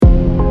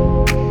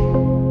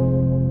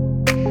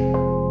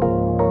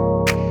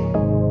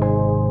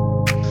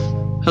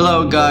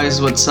Hello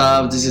guys, what's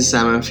up? This is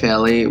Sam and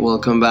Feli.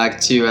 Welcome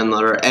back to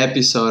another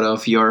episode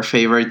of your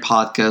favorite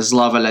podcast,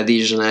 Love à la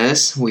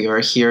Dijonnaise. We are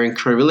here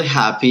incredibly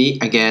happy.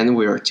 Again,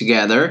 we are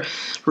together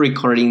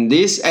recording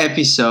this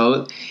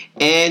episode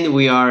and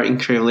we are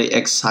incredibly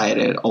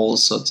excited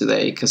also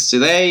today because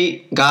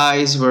today,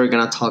 guys, we're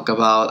gonna talk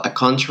about a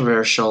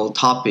controversial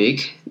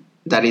topic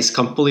that is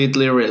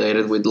completely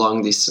related with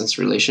long distance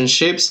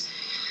relationships.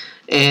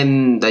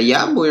 And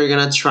we're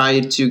gonna try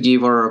to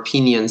give our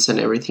opinions and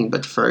everything.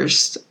 But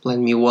first, let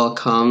me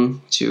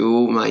welcome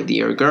to my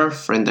dear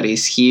girlfriend that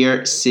is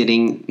here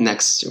sitting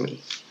next to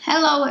me.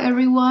 Hello,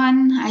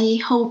 everyone.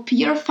 I hope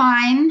you're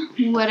fine,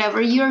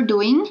 whatever you're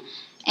doing.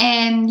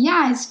 And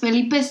as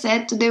Felipe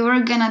said, today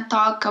we're gonna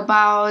talk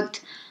about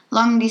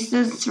long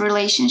distance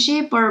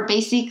relationship, or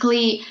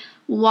basically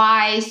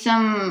why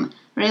some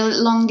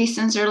long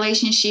distance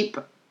relationships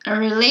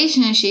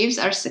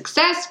are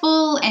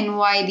successful and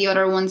why the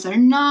other ones are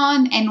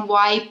not, and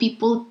why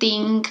people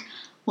think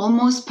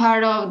almost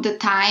part of the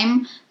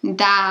time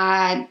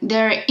that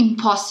they're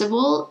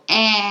impossible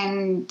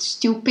and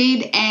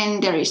stupid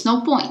and there is no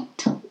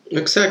point.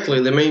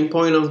 Exactly. The main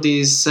point of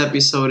this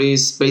episode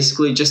is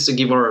basically just to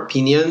give our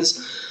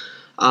opinions,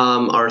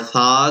 our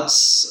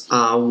thoughts,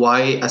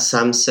 why, as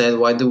Sam said,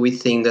 why do we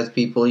think that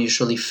people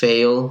usually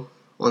fail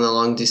on a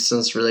long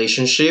distance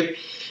relationship.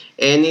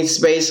 And it's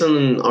based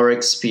on our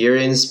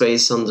experience,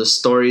 based on the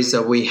stories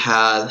that we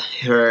had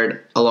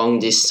heard along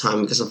this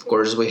time, because of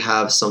course we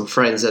have some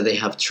friends that they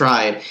have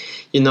tried.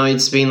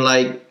 It's been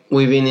like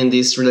we've been in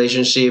this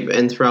relationship,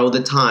 and throughout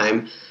the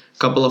time, a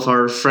couple of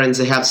our friends,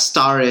 they have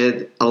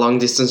started a long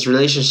distance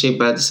relationship,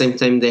 but at the same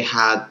time they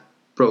had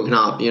broken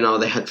up,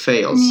 they had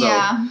failed.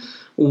 Yeah. So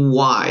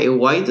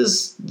why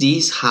does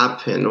this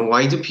happen?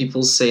 Why do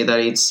people say that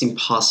it's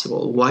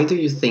impossible? Why do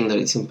you think that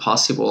it's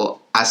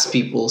impossible, as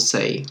people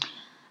say?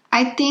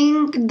 I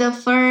think the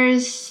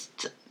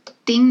first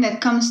thing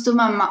that comes to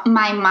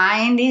my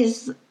mind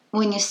is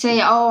when you say,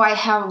 I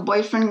have a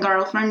boyfriend,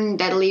 girlfriend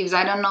that lives,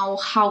 I don't know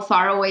how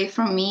far away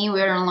from me,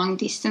 we're in a long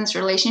distance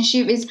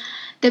relationship, is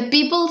the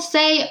people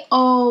say,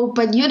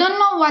 but you don't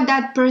know what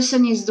that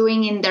person is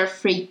doing in their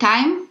free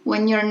time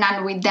when you're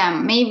not with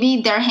them.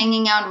 Maybe they're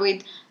hanging out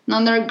with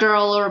another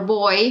girl or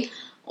boy,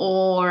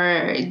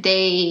 or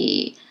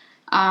they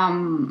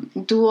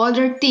do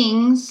other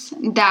things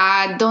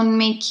that don't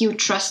make you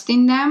trust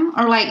in them,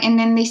 and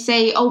then they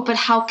say, but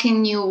how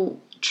can you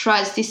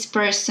trust this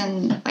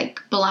person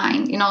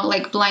blind,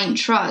 blind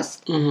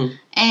trust. Mm-hmm.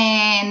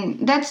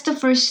 And that's the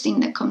first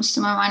thing that comes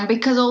to my mind,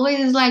 because always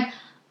it's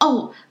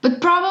but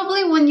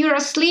probably when you're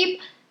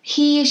asleep,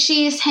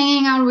 she is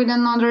hanging out with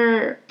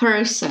another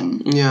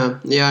person. Yeah,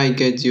 I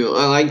get you.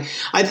 I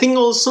think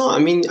also,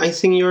 I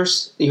think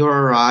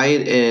you're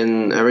right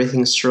and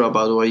everything's true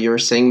about what you're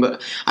saying,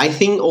 but I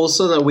think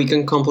also that we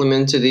can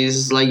complement to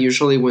this,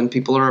 usually when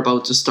people are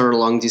about to start a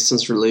long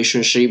distance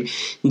relationship,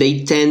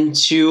 they tend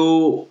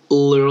to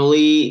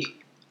literally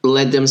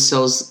let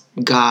themselves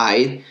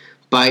guide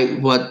by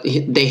what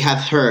they have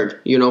heard,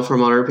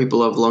 from other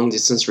people of long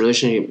distance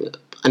relationship.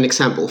 An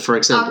example, for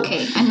example.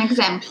 Okay, an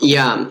example.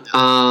 Yeah,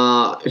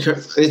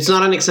 it's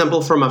not an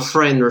example from a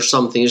friend or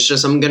something. It's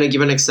just I'm going to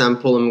give an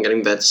example. I'm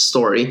going to embed a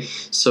story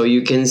so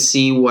you can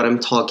see what I'm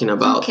talking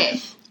about. Okay.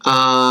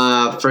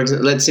 For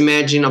example, let's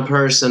imagine a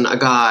person, a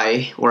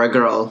guy or a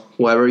girl,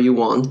 whoever you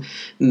want,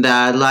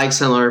 that likes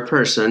another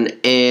person.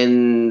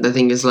 And the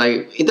thing is,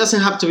 it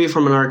doesn't have to be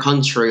from another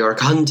country or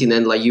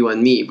continent like you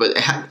and me, but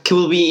it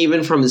could be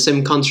even from the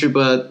same country,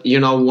 but,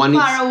 one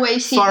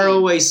far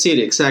away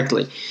city,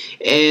 exactly.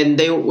 And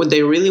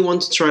they really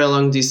want to try a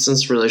long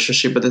distance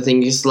relationship, but the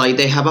thing is,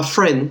 they have a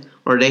friend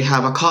or they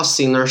have a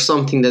cousin or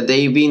something that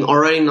they've been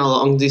already in a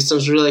long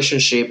distance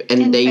relationship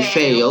and they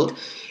failed.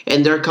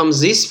 And there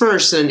comes this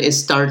person and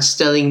starts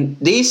telling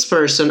this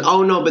person,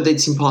 no, but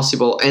it's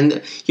impossible.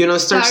 And,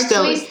 starts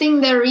telling...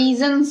 listing the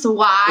reasons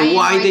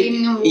why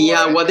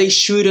they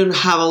shouldn't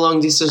have a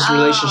long distance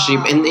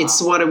relationship. And it's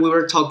what we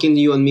were talking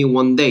to you and me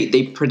one day.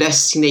 They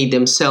predestinate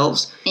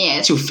themselves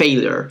to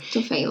failure.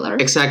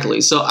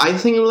 Exactly. So I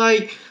think,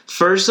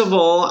 first of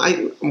all,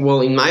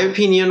 in my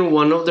opinion,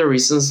 one of the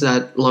reasons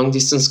that long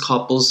distance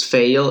couples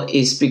fail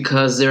is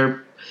because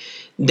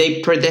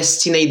they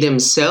predestinate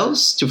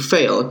themselves to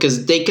fail,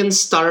 because they can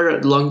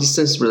start a long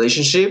distance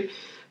relationship,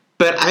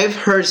 but I've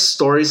heard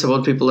stories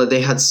about people that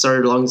they had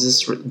started long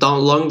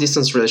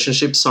distance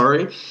relationship,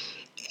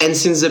 and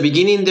since the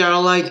beginning they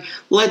are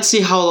let's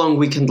see how long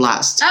we can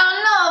last.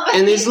 Oh no!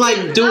 And it's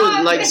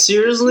dude,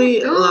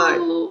 seriously,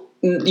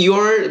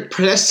 you're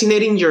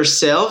predestinating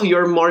yourself.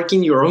 You're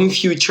marking your own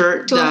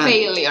future to a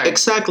failure.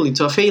 Exactly,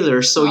 to a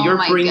failure. So you're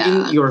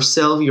bringing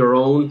yourself your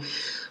own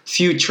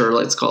future.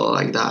 Let's call it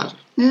like that.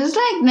 It's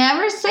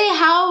never say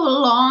how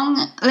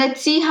long.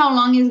 Let's see how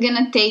long it's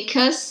gonna take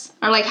us,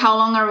 or how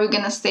long are we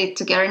gonna stay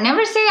together.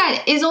 Never say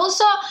that.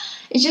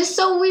 It's just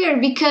so weird,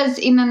 because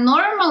in a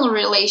normal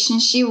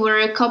relationship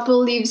where a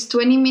couple lives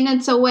 20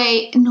 minutes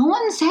away, no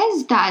one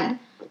says that.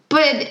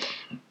 But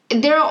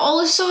there are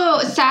also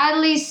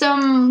sadly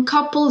some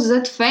couples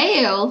that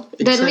fail,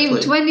 that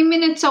live 20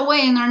 minutes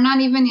away and are not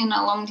even in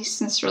a long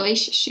distance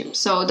relationship.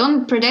 So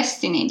don't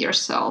predestinate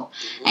yourself.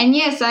 And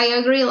yes, I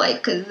agree,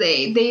 like, 'cause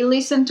they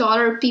listen to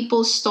other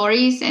people's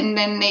stories and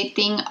then they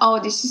think, oh,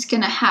 this is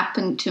gonna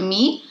happen to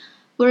me.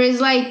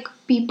 Whereas, like,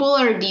 people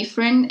are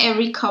different,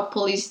 every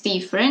couple is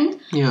different.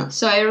 Yeah.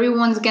 So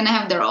everyone's gonna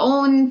have their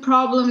own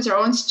problems, their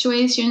own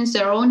situations,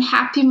 their own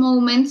happy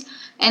moments,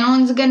 and no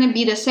one's gonna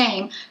be the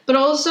same. But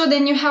also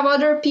then you have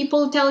other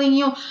people telling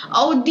you,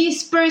 oh,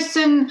 this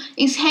person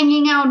is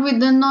hanging out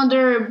with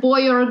another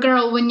boy or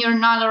girl when you're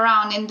not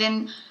around, and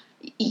then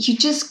you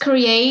just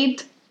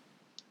create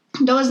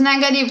those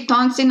negative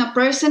thoughts in a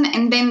person,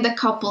 and then the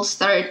couple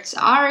starts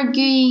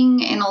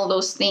arguing and all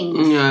those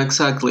things. Yeah,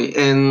 exactly.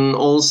 And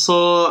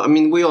also, I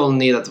mean, we all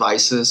need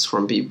advices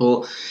from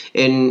people.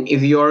 And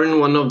if you're in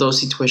one of those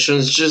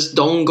situations, just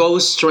don't go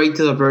straight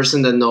to the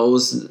person that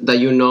knows that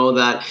you know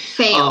that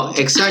Failed.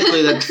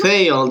 Exactly, that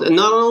failed. And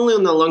not only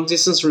in a long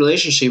distance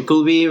relationship,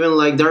 could be even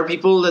like there are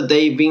people that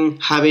they've been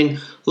having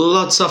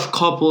lots of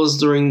couples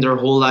during their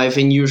whole life,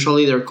 and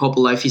usually their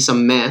couple life is a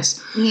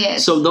mess.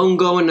 Yes. So don't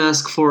go and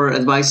ask for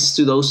advices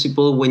to those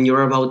people when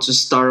you're about to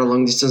start a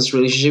long distance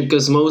relationship,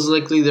 because most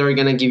likely they're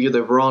gonna give you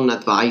the wrong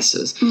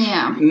advices.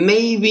 Yeah.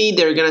 Maybe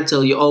they're gonna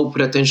tell you, oh,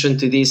 put attention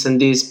to this and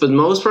this, but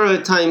most of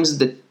the times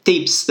the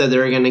tips that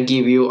they're gonna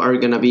give you are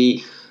gonna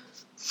be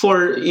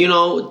for,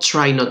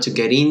 try not to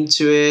get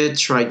into it,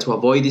 try to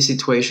avoid the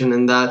situation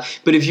and that.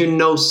 But if you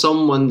know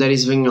someone that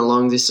is in a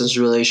long distance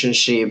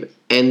relationship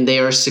and they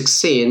are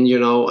succeeding,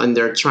 and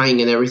they're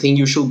trying and everything,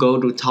 you should go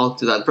to talk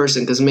to that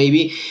person, because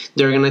maybe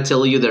they're going to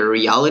tell you the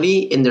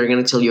reality and they're going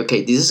to tell you,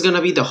 okay, this is going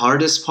to be the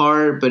hardest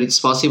part, but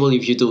it's possible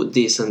if you do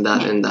this and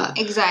that and that.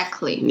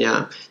 Exactly.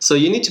 Yeah. So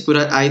you need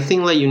to I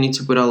think like you need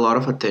to put a lot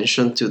of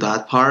attention to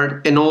that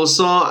part. And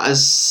also,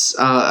 as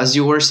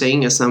you were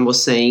saying, as Sam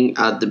was saying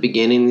at the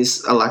beginning,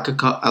 is a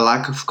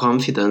lack of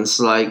confidence.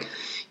 Like,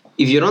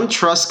 if you don't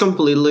trust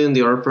completely in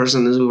the other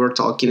person, as we were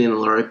talking in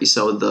another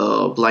episode,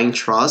 the blind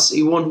trust,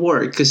 it won't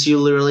work, because you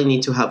literally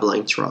need to have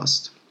blind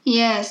trust.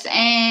 Yes,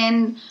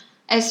 and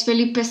as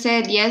Felipe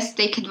said, yes,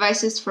 take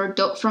advices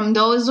from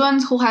those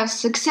ones who have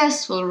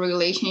successful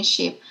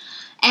relationship.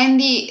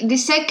 And the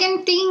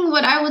second thing,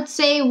 what I would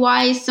say,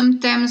 why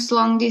sometimes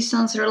long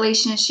distance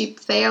relationship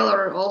fail,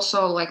 or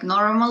also like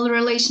normal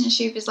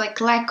relationship, is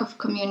like lack of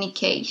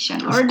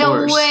communication, or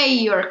the way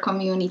you're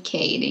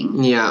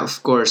communicating. Yeah,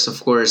 of course.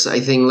 I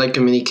think like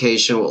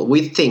communication, well,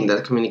 we think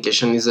that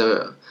communication is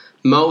a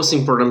most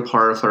important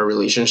part of our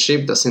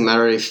relationship. Doesn't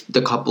matter if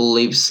the couple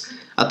lives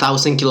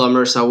 1,000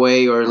 kilometers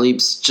away or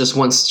lives just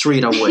one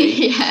street away.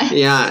 Yes.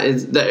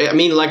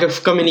 Yeah, lack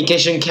of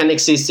communication can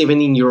exist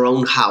even in your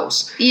own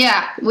house.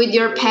 Yeah, with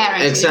your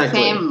parents, exactly.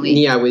 With your family.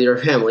 Yeah, with your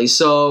family.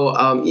 So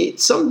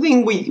it's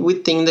something we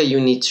think that you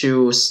need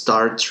to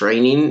start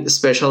training,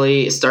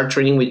 especially start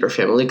training with your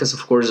family, because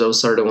of course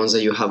those are the ones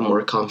that you have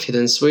more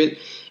confidence with.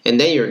 And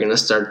then you're going to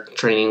start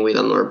training with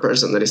another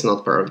person that is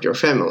not part of your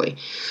family.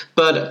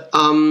 But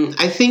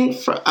I think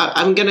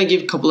I'm going to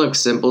give a couple of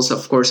examples.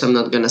 Of course, I'm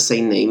not going to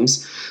say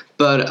names,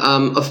 but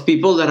of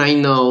people that I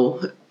know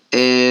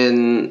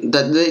and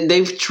that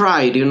they've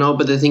tried,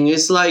 But the thing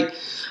is, like,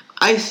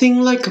 I think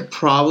like a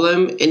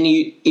problem, and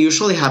it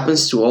usually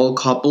happens to all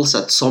couples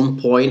at some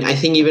point. I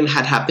think even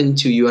had happened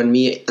to you and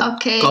me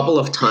a couple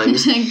of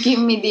times. Give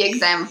me the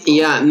example.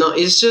 Yeah, no,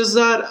 it's just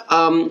that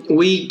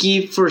we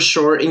give for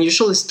sure, and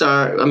usually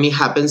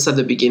happens at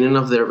the beginning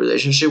of the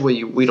relationship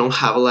where we don't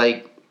have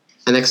like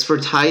an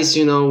expertise,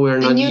 we're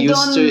not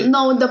used to it. You don't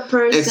know the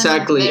person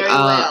exactly very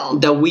well.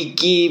 That we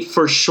give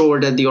for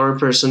sure that the other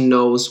person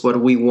knows what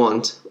we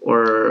want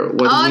or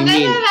what we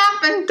mean. Oh, that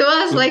happened to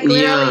us like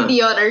literally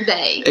the other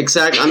day.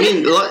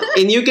 Exactly.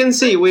 And you can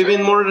see we've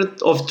been more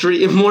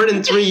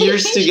than 3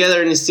 years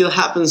together, and it still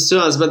happens to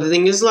us. But the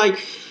thing is, like,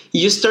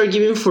 you start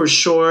giving for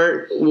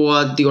sure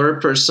what the other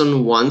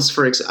person wants.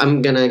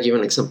 I'm gonna give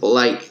an example.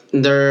 Like,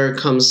 there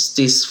comes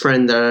this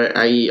friend that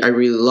I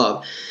really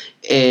love,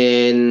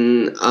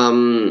 and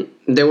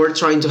they were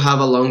trying to have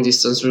a long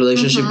distance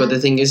relationship, but the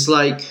thing is,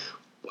 like,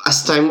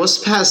 as time was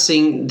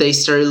passing, they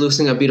started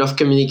losing a bit of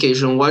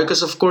communication. Why?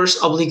 Because of course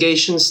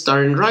obligations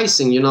started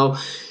rising.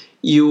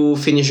 You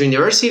finish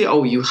university,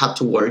 you have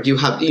to work. You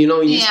start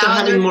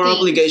having more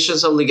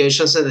obligations, and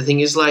the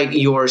thing is, like,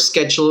 your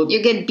schedule,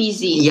 you get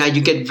busy. Yeah,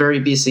 you get very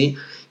busy.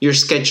 Your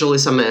schedule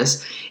is a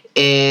mess.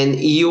 And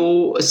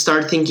you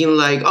start thinking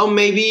like,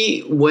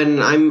 maybe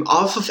when I'm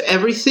off of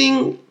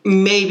everything,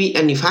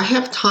 and if I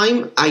have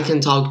time, I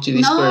can talk to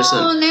this person.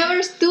 No,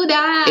 never do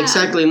that.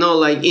 Exactly. No,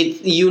 like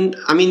it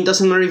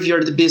doesn't matter if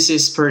you're the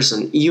busiest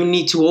person. You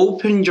need to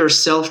open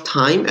yourself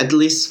time, at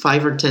least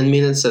 5 or 10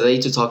 minutes a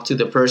day, to talk to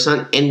the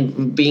person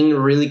and being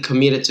really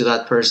committed to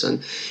that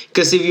person.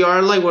 Because if you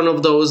are like one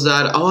of those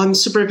that, I'm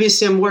super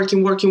busy, I'm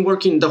working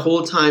the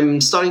whole time,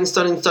 studying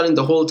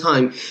the whole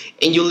time,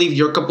 and you leave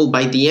your couple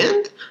by the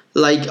end,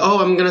 like,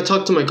 I'm going to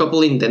talk to my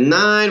couple in the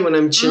night when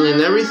I'm chilling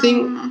and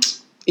everything,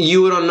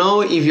 you don't know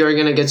if you're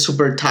gonna get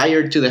super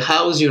tired to the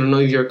house. You don't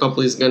know if your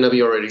couple is gonna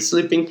be already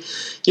sleeping.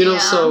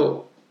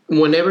 So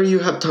whenever you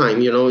have time,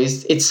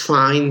 it's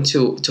fine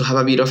to have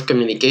a bit of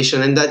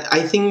communication, and that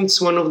I think it's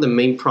one of the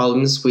main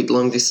problems with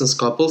long distance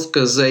couples,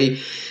 because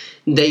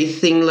they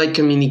think like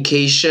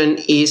communication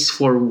is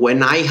for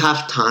when I have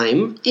time.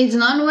 It's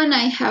not when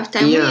I have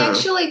time. Yeah. We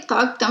actually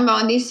talked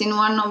about this in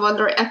one of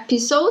other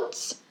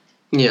episodes.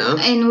 Yeah.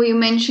 And we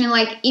mentioned,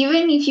 like,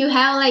 even if you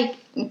have, like,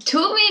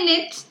 2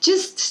 minutes,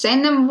 just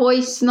send them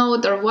voice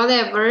note or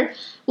whatever.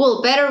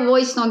 Well, better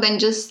voice note than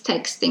just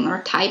texting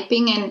or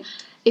typing. And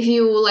if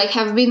you, like,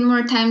 have been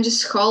more time,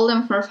 just call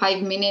them for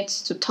 5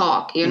 minutes to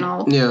talk,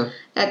 Yeah.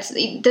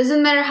 It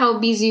doesn't matter how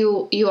busy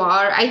you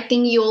are. I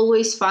think you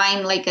always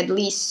find, like, at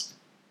least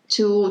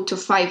 2 to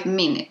 5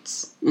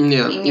 minutes in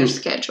your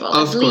schedule.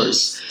 Of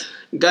course.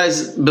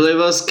 Guys,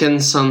 believe us, can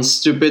sound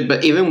stupid,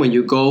 but even when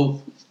you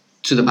go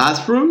to the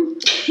bathroom,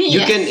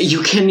 Yes. you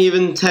can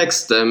even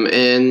text them,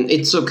 and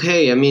it's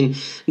okay. I mean,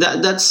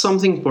 that's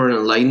something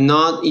important, like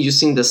not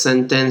using the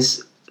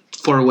sentence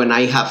for when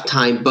I have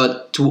time,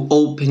 but to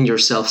open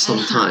yourself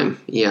some time.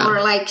 Yeah.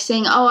 Or like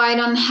saying, oh, I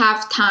don't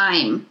have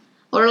time.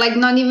 Or like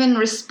not even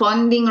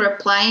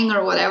replying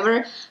or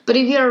whatever. But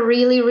if you're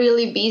really,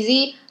 really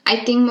busy, I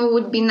think it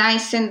would be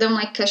nice, send them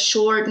like a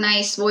short,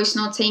 nice voice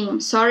note saying, I'm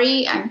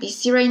sorry, I'm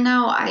busy right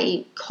now.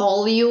 I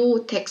call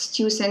you, text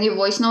you, send you a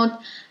voice note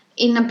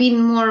in a bit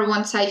more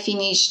once I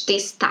finish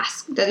this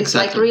task. That is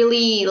like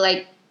really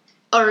like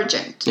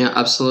urgent. Yeah,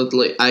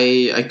 absolutely.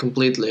 I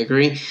completely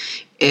agree.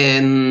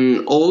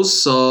 And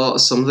also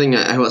something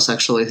I was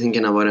actually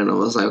thinking about, and I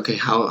was like, okay,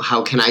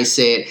 how can I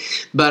say it?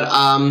 But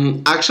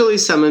actually,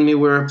 Sam and me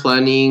were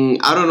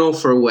planning, I don't know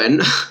for when,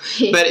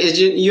 but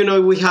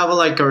we have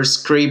like our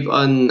script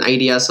on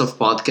ideas of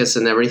podcasts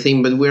and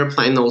everything, but we're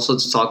planning also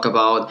to talk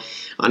about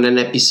on an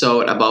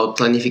episode about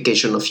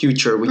planification of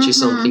future, which is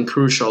something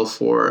crucial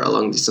for a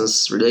long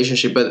distance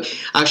relationship. But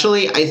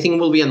actually, I think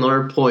will be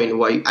another point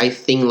why I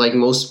think like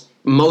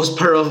most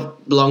part of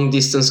long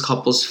distance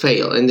couples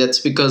fail, and that's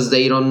because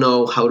they don't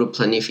know how to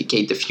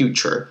planificate the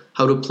future,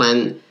 how to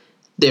plan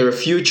their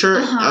future,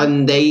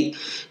 and they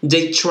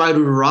try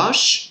to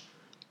rush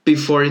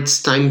before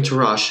it's time to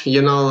rush. I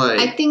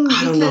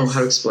don't know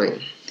how to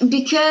explain.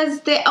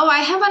 Because I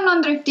have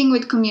another thing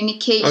with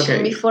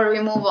communication before we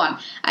move on.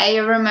 I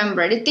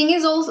remember the thing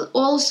is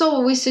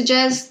also we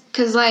suggest,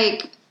 because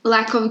like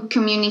lack of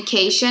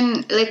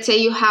communication, let's say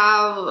you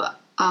have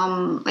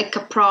like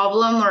a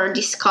problem or a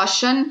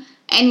discussion,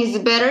 and it's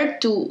better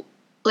to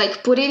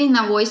like put it in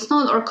a voice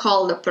note or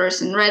call the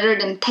person rather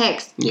than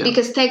text,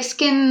 because text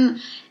can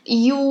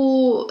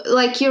your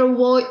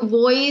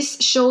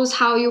voice shows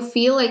how you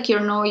feel, like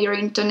your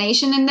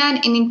intonation and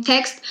that, and in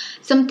text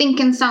something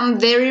can sound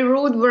very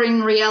rude where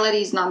in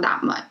reality is not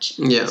that much.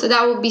 So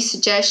that would be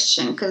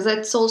suggestion, because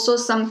that's also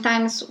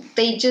sometimes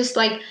they just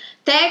like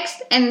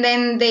text and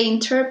then they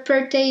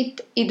interpret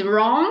it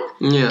wrong,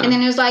 and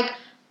then it's like,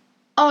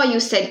 oh, you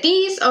said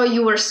this, oh,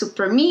 you were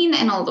super mean,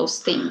 and all those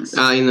things.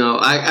 I know.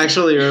 I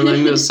actually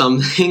remind me of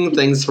something.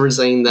 Thanks for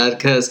saying that,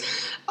 because,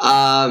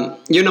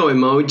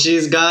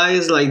 emojis,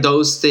 guys, like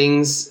those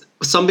things.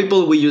 Some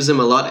people, we use them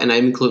a lot, and I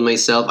include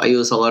myself. I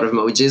use a lot of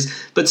emojis,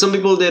 but some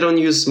people, they don't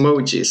use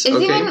emojis.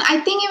 I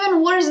think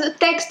even worse, the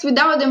text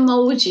without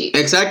emoji.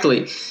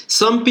 Exactly.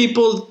 Some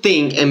people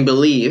think and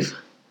believe,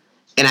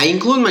 and I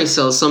include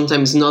myself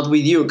sometimes, not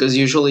with you, because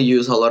usually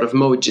use a lot of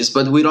emojis,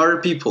 but with other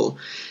people,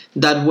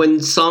 that when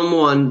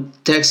someone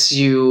texts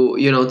you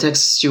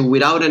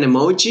without an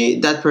emoji,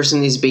 that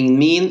person is being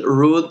mean,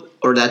 rude,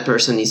 or that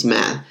person is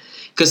mad.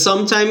 Because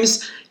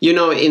sometimes,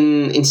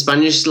 in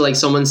Spanish, like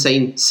someone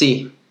saying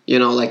sí,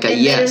 like a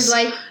and yes.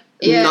 Like,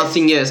 yes.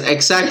 Nothing is.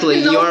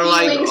 Exactly. No You're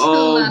like,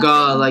 oh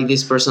God, like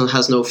this person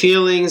has no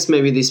feelings.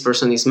 Maybe this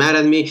person is mad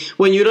at me.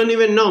 When you don't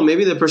even know.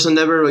 Maybe the person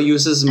never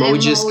uses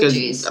emojis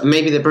because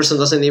maybe the person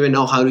doesn't even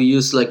know how to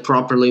use like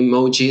properly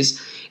emojis.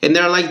 And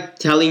they're like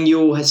telling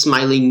you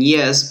smiling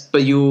yes,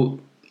 but you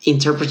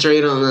interpret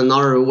it in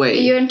another way.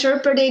 You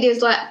interpret it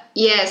as like,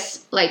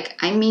 yes, like,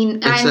 I mean,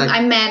 exactly.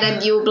 I'm mad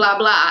at you, blah,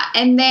 blah.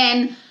 And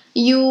then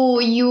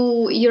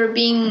you're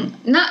being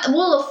not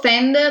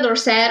offended or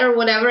sad or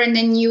whatever, and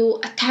then you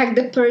attack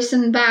the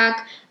person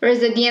back,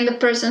 whereas at the end the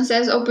person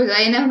says, oh, but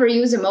I never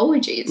use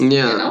emojis.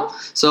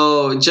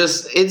 So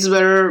just it's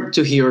better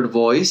to hear the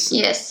voice.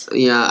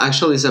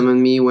 Actually, Sam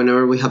and me,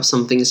 whenever we have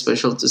something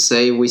special to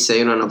say, we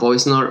say it on a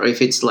voice note, or if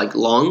it's like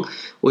long,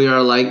 we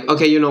are like,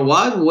 okay, you know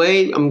what,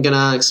 wait, I'm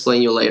gonna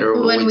explain you later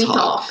when we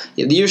talk.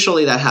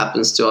 Usually that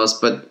happens to us,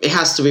 but it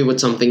has to be with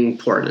something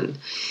important.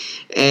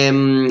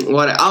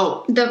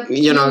 The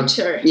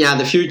future.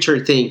 The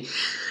future thing.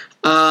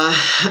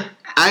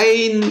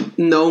 I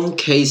know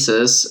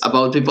cases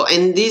about people,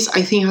 and this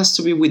I think has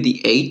to be with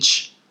the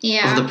age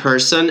of the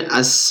person.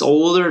 As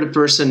older the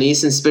person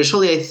is, and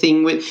especially I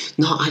think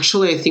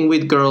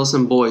with girls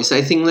and boys.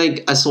 I think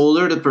like as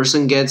older the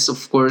person gets,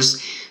 of course,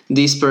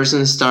 this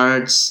person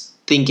starts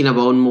thinking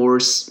about more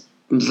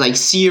like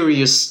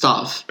serious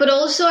stuff. But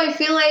also, I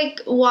feel like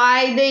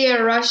why they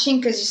are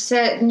rushing, because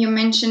you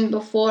mentioned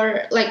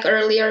before, like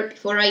earlier,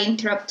 before I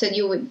interrupted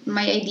you with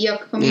my idea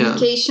of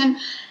communication,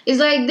 is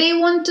like they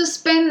want to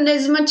spend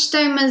as much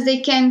time as they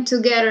can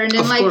together, and then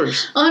Of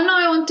course. oh no,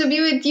 I want to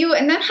be with you,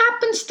 and that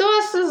happens to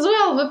us as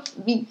well. But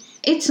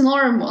it's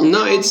normal.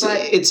 No,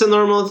 it's a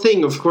normal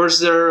thing. Of course,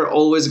 there are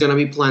always gonna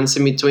be plans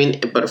in between,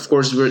 but of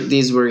course,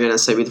 we're gonna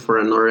save it for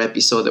another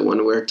episode, the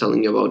one we're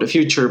telling you about the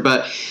future.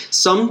 But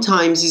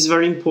sometimes it's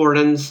very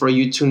important for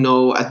you to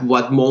know at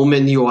what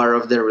moment you are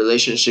of the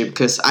relationship,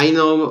 because I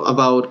know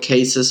about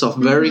cases of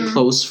very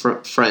close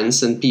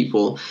friends and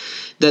people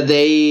that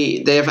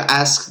they have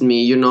asked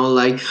me, you know,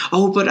 like,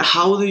 oh, but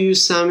how do you,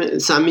 Sam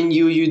and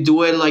you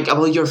do it, like,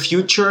 about your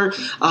future?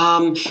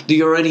 Do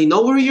you already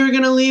know where you're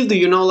gonna live? Do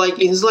you know, like,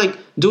 it's like,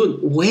 dude,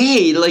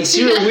 wait, like,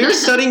 seriously, we're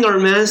studying our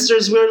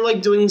masters, we're,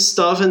 like, doing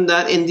stuff and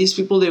that, and these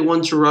people, they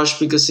want to rush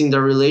because in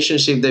their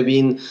relationship, they've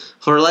been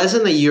for less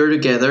than a year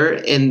together,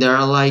 and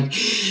they're like,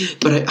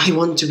 but I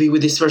want to be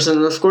with this person.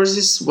 And of course,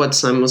 it's what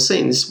Sam was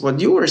saying, it's what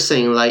you were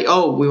saying, like,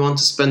 oh, we want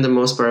to spend the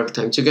most part of the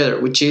time together,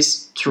 which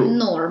is true.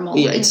 Normal.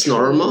 Yeah, it's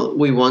normal.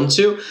 We want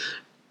to.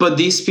 But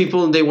these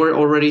people, they were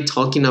already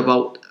talking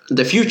about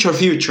the future.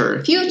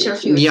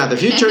 Yeah, the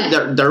future,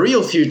 the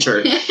real future.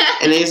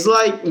 And it's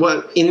like,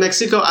 what, in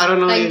Mexico, I don't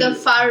know. Like the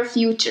far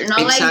future,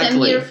 not like the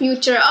near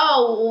future.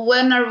 Oh,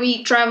 when are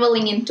we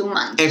traveling in 2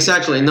 months?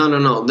 Exactly.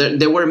 No.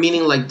 They were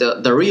meaning like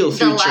the real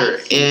future.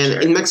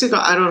 And in Mexico,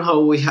 I don't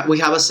know, we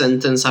have a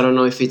sentence, I don't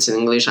know if it's in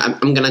English.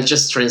 I'm going to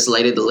just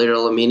translate it, the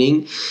literal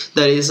meaning.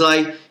 That is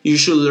like, you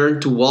should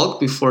learn to walk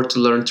before to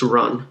learn to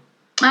run.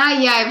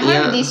 Yeah, I've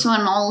heard this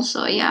one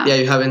also, yeah. Yeah,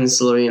 you have it in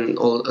Slovenian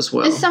as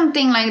well. It's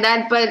something like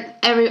that, but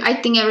I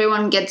think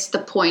everyone gets the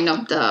point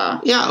of the...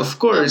 Yeah, of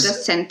course. Of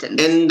the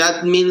sentence. And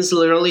that means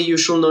literally you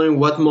should know in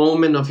what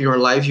moment of your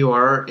life you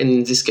are,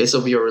 in this case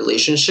of your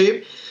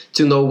relationship,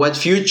 to know what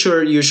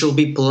future you should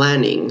be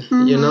planning,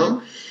 you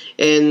know?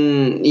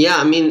 And yeah,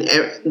 I mean,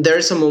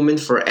 there's a moment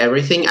for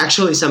everything.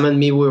 Actually, Sam and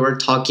me, we were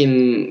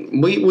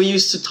talking, we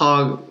used to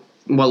talk,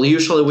 well,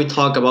 usually we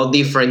talk about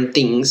different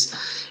things.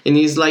 And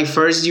it's like,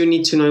 first you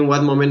need to know in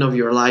what moment of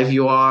your life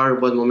you are,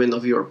 what moment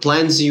of your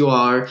plans you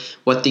are,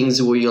 what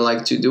things would you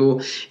like to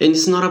do. And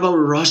it's not about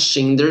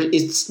rushing.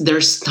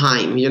 There's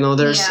time, you know,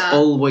 there's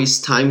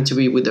always time to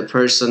be with the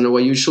person.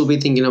 What you should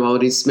be thinking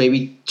about is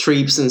maybe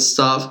trips and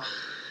stuff.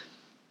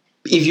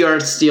 If you are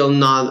still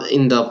not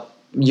in the,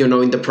 you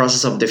know, in the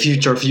process of the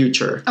future.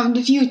 Of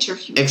the future.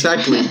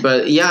 Exactly.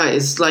 But yeah,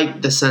 it's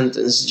like the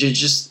sentence. You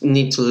just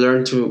need to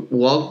learn to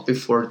walk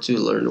before to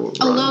learn to run.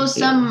 Although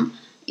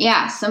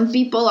some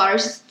people are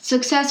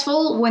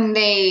successful when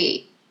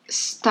they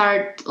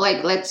start,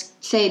 like, let's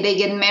say they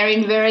get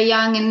married very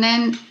young, and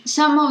then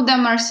some of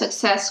them are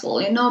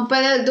successful, you know,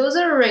 but those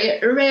are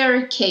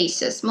rare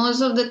cases.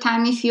 Most of the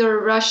time, if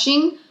you're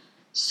rushing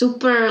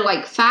super,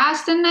 like,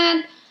 fast and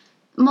that,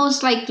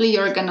 most likely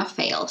you're gonna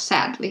fail,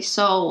 sadly.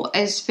 So,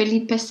 as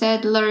Felipe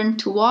said, learn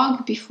to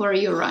walk before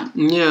you run.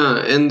 Yeah,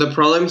 and the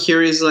problem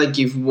here is, like,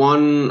 if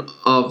one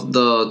of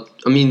the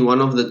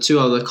two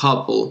of the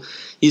couple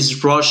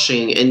is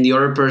rushing and the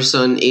other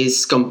person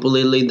is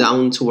completely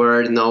down to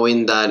earth,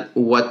 knowing that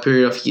what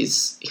period of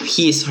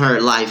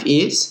her life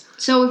is.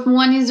 So if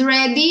one is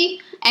ready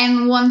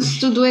and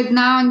wants to do it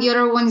now, and the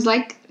other one is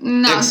like,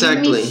 no,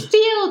 give me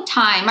still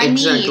time. I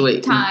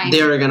need time.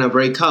 They're gonna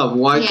break up.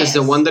 Why? Because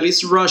the one that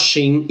is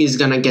rushing is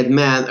gonna get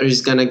mad or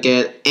is gonna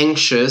get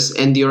anxious,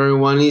 and the other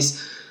one is,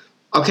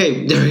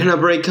 okay, they're gonna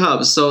break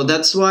up. So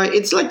that's why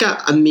it's like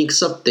a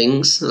mix of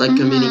things, like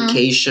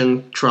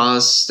communication,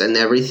 trust, and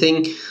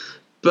everything.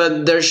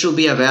 But there should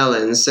be a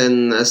balance.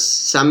 And as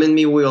Sam and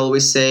me, we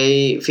always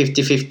say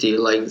 50-50.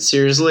 Like,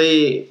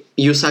 seriously,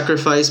 you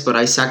sacrifice, but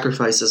I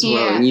sacrifice as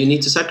well. And you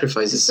need to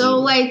sacrifice. So,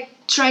 like,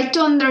 try to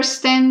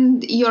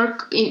understand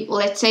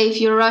let's say if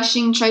you're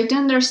rushing, try to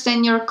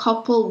understand your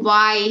couple,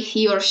 why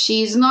he or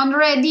she is not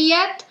ready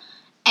yet.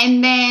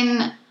 And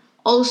then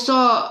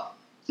also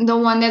the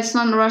one that's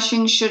not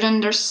rushing should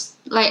understand,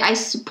 like, I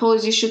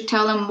suppose you should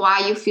tell them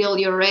why you feel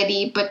you're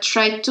ready, but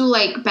try to,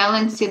 like,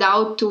 balance it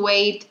out to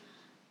wait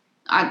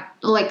at,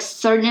 like,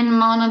 certain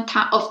amount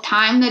of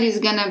time that is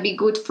gonna be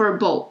good for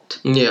both.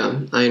 Yeah,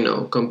 I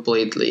know,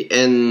 completely.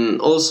 And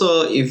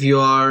also, if you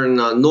are in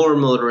a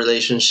normal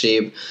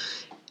relationship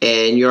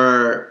and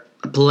you're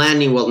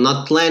planning, well,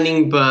 not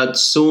planning, but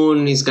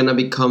soon it's gonna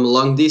become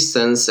long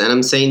distance. And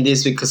I'm saying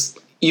this because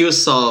you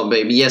saw,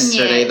 baby,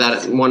 yesterday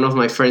that one of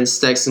my friends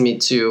texted me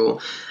to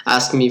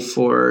ask me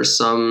for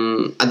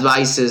some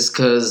advices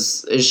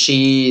because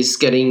she's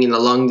getting in a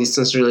long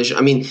distance relationship.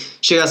 I mean,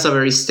 she has a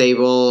very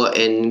stable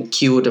and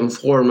cute and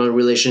formal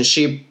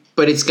relationship,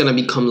 but it's gonna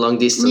become long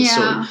distance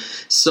soon.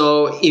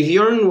 So if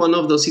you're in one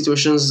of those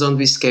situations, don't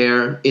be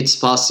scared. It's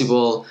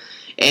possible.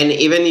 And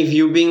even if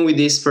you've been with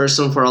this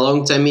person for a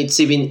long time, it's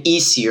even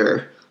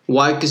easier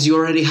Why? Because you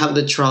already have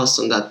the trust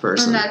on that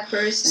person. On that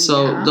person. So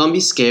yeah. don't be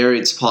scared.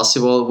 It's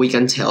possible. We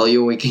can tell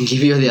you. We can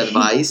give you the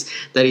advice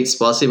that it's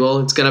possible.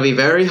 It's gonna be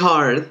very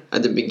hard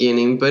at the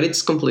beginning, but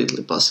it's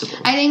completely possible.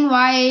 I think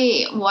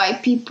why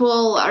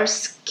people are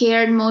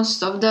scared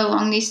most of the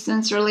long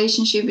distance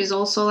relationship is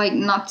also like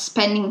not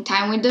spending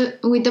time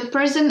with the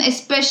person,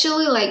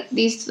 especially like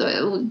this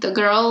the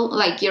girl,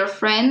 like your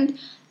friend,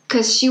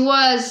 because she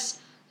was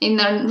in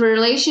a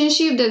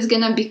relationship that's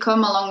gonna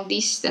become a long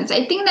distance.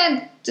 I think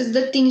that's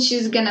the thing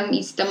she's gonna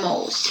miss the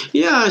most.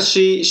 Yeah,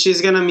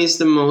 she's gonna miss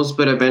the most,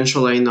 but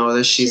eventually I know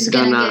that she's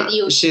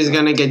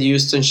gonna get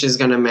used to, and she's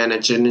gonna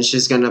manage it, and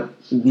she's gonna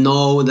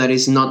know that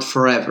it's not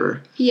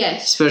forever.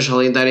 Yes.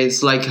 Especially that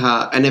it's like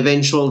an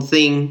eventual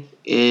thing,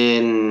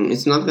 and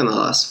it's not gonna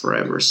last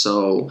forever.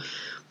 So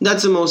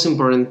that's the most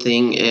important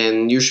thing,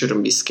 and you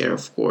shouldn't be scared,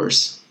 of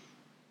course.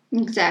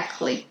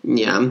 Exactly.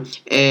 Yeah,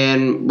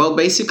 and well,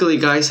 basically,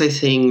 guys, I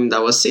think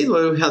that was it.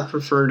 What we had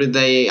preferred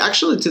today.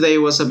 Actually, today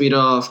was a bit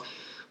of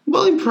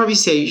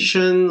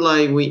improvisation.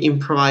 Like we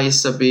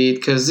improvised a bit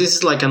because this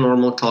is like a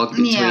normal talk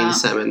between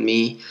Sam and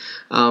me.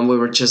 We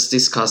were just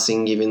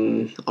discussing,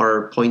 giving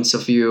our points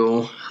of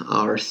view,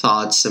 our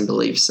thoughts and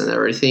beliefs and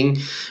everything.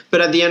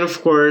 But at the end,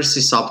 of course,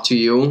 it's up to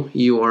you.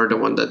 You are the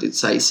one that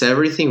decides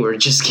everything. We're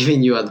just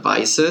giving you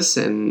advices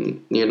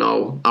and,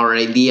 our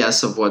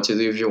ideas of what to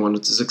do if you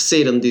wanted to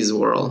succeed in this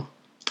world.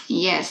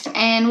 Yes,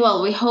 and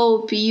well, we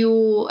hope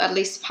you at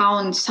least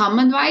found some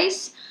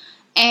advice.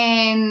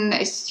 And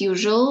as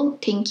usual,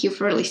 thank you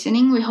for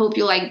listening. We hope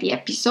you liked the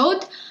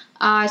episode.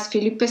 As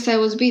Felipe said, it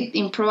was a bit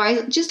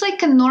improvised, just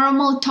like a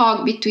normal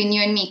talk between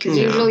you and me, because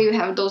usually you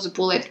have those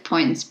bullet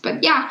points.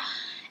 But yeah,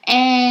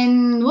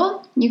 and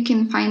well, you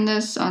can find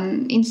us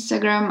on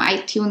Instagram,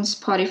 iTunes,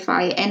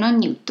 Spotify, and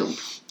on YouTube.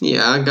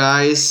 Yeah,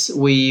 guys,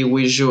 we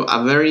wish you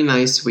a very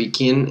nice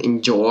weekend.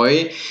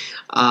 Enjoy.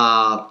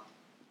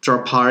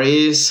 Throw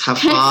parties, have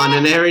fun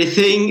and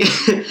everything.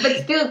 But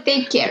still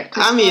take care.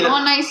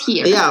 Corona is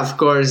here. Yeah, of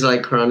course,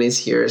 like Corona is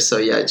here. So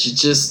yeah,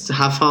 just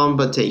have fun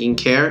but taking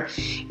care.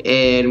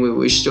 And we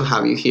wish to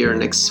have you here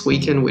next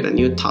weekend with a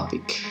new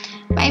topic.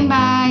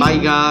 Bye-bye. Bye,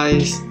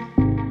 guys.